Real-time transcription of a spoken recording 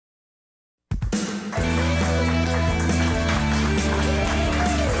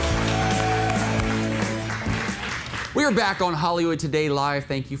We are back on Hollywood Today Live.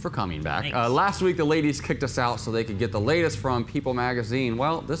 Thank you for coming back. Last week, the ladies kicked us out so they could get the latest from People magazine.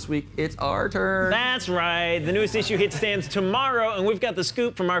 Well, this week, it's our turn. That's right. The newest issue hit stands tomorrow, and we've got the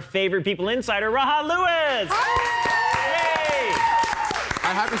scoop from our favorite People insider, Raha Lewis.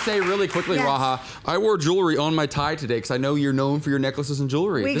 I have to say really quickly, Raha, I wore jewelry on my tie today because I know you're known for your necklaces and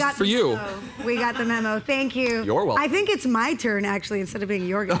jewelry. This is for you. We got the memo. Thank you. You're welcome. I think it's my turn, actually, instead of being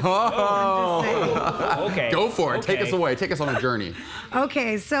your guest. Okay. Go for it. Okay. Take us away. Take us on a journey.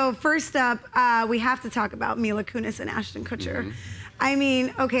 Okay, so first up, we have to talk about Mila Kunis and Ashton Kutcher. I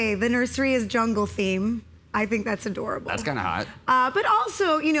mean, okay, the nursery is jungle theme. I think that's adorable. That's kind of hot. But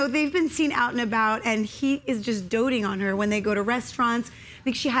also, you know, they've been seen out and about, and he is just doting on her when they go to restaurants. I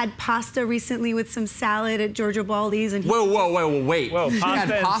think she had pasta recently with some salad at Giorgio Baldi's. And wait. Whoa, she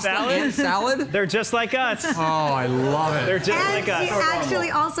had pasta and salad? They're just like us. Oh, I love it. They're just like us. She actually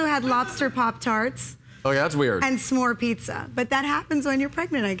also had lobster Pop-Tarts. Okay, that's weird. And s'more pizza. But that happens when you're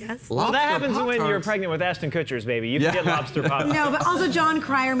pregnant, I guess. Well, that happens when you're pregnant with Ashton Kutcher's baby. You can get lobster Pop-Tarts. No, but also John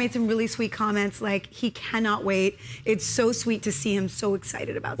Cryer made some really sweet comments, like he cannot wait. It's so sweet to see him so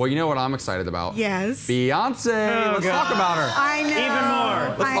excited about Well, you know what I'm excited about? Yes. Beyonce. Let's talk about her. I know. Even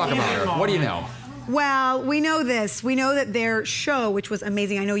more. Let's talk about her. What do you know? Well, we know this. We know that their show, which was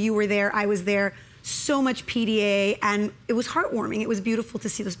amazing. I know you were there. I was there. So much PDA, and it was heartwarming. It was beautiful to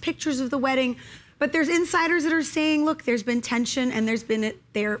see those pictures of the wedding. But there's insiders that are saying, look, there's been tension, and there's been it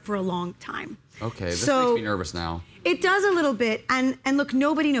there for a long time. Okay, this makes me nervous now. It does a little bit, and look,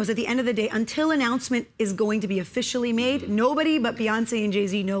 nobody knows at the end of the day, until announcement is going to be officially made, nobody but Beyonce and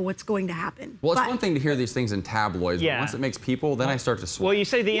Jay-Z know what's going to happen. Well, it's one thing to hear these things in tabloids, but once it makes people, then I start to sweat. Well, you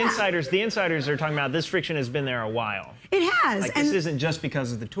say the insiders are talking about this friction has been there a while. It has. Like, this isn't just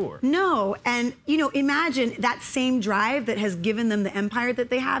because of the tour. No, and you know, imagine that same drive that has given them the empire that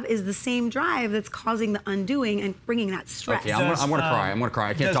they have is the same drive that's causing the undoing and bringing that stress. Okay, I'm gonna cry. I'm gonna cry.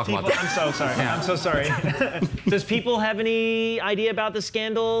 I can't talk about that. I'm so sorry. I'm so sorry. Does People have any idea about the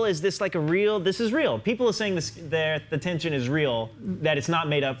scandal? Is this like a real? This is real. People are saying the tension is real, that it's not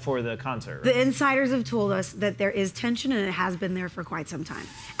made up for the concert. Right? The insiders have told us that there is tension and it has been there for quite some time.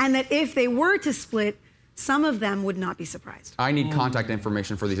 And that if they were to split, some of them would not be surprised. I need contact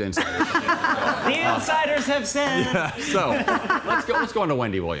information for these insiders. The insiders have said. Yeah, so let's go on to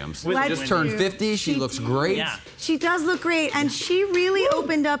Wendy Williams. Just turned 50. She looks great. Yeah. She does look great, and she really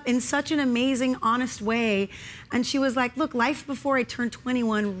opened up in such an amazing, honest way. And she was like, look, life before I turned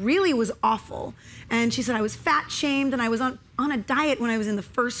 21 really was awful. And she said, I was fat shamed, and I was on a diet when I was in the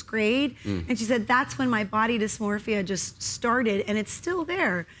first grade. And she said, that's when my body dysmorphia just started, and it's still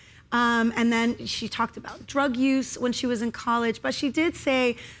there. And then she talked about drug use when she was in college. But she did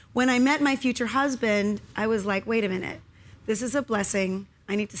say, when I met my future husband, I was like, wait a minute, this is a blessing.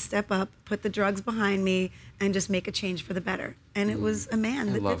 I need to step up, put the drugs behind me, and just make a change for the better. And it was a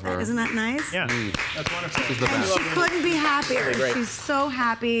man that did that. Isn't that nice? Yeah, that's wonderful. She's the And best. she couldn't be happier. She's so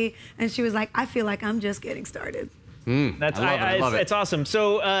happy. And she was like, I feel like I'm just getting started. I love it. It's awesome.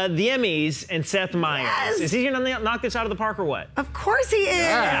 So the Emmys and Seth Meyers. Yes. Is he going to knock this out of the park or what? Of course he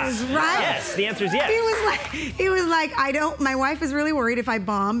is, right? Yes, the answer is yes. He was like, my wife is really worried if I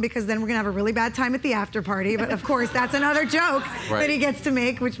bomb because then we're gonna have a really bad time at the after party. But of course, that's another joke that he gets to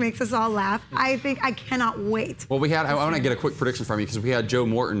make, which makes us all laugh. I cannot wait. Well, I want to get a quick prediction from you because we had Joe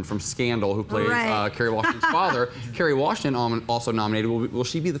Morton from Scandal who played Kerry Washington's father. Kerry Washington also nominated. Will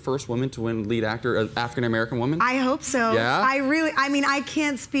she be the first woman to win lead actor, African-American woman? I hope so. Yeah? I mean, I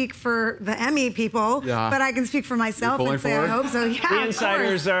can't speak for the Emmy people, but I can speak for myself and say I hope so.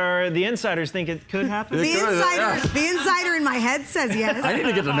 Yeah, the insiders think it could happen. The insider in my head says yes. I need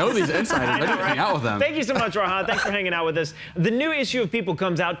to get to know these insiders. I need to hang out with them. Thank you so much, Raha. Thanks for hanging out with us. The new issue of People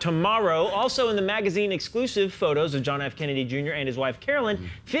comes out tomorrow. Also in the magazine, exclusive photos of John F. Kennedy Jr. and his wife, Carolyn,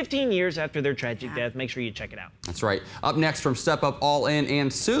 15 years after their tragic death. Make sure you check it out. That's right. Up next from Step Up All In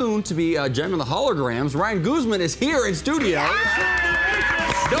and soon to be Gem in the Holograms, Ryan Guzman is here in studio.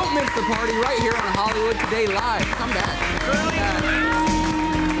 Don't miss the party right here on Hollywood Today Live. Come back.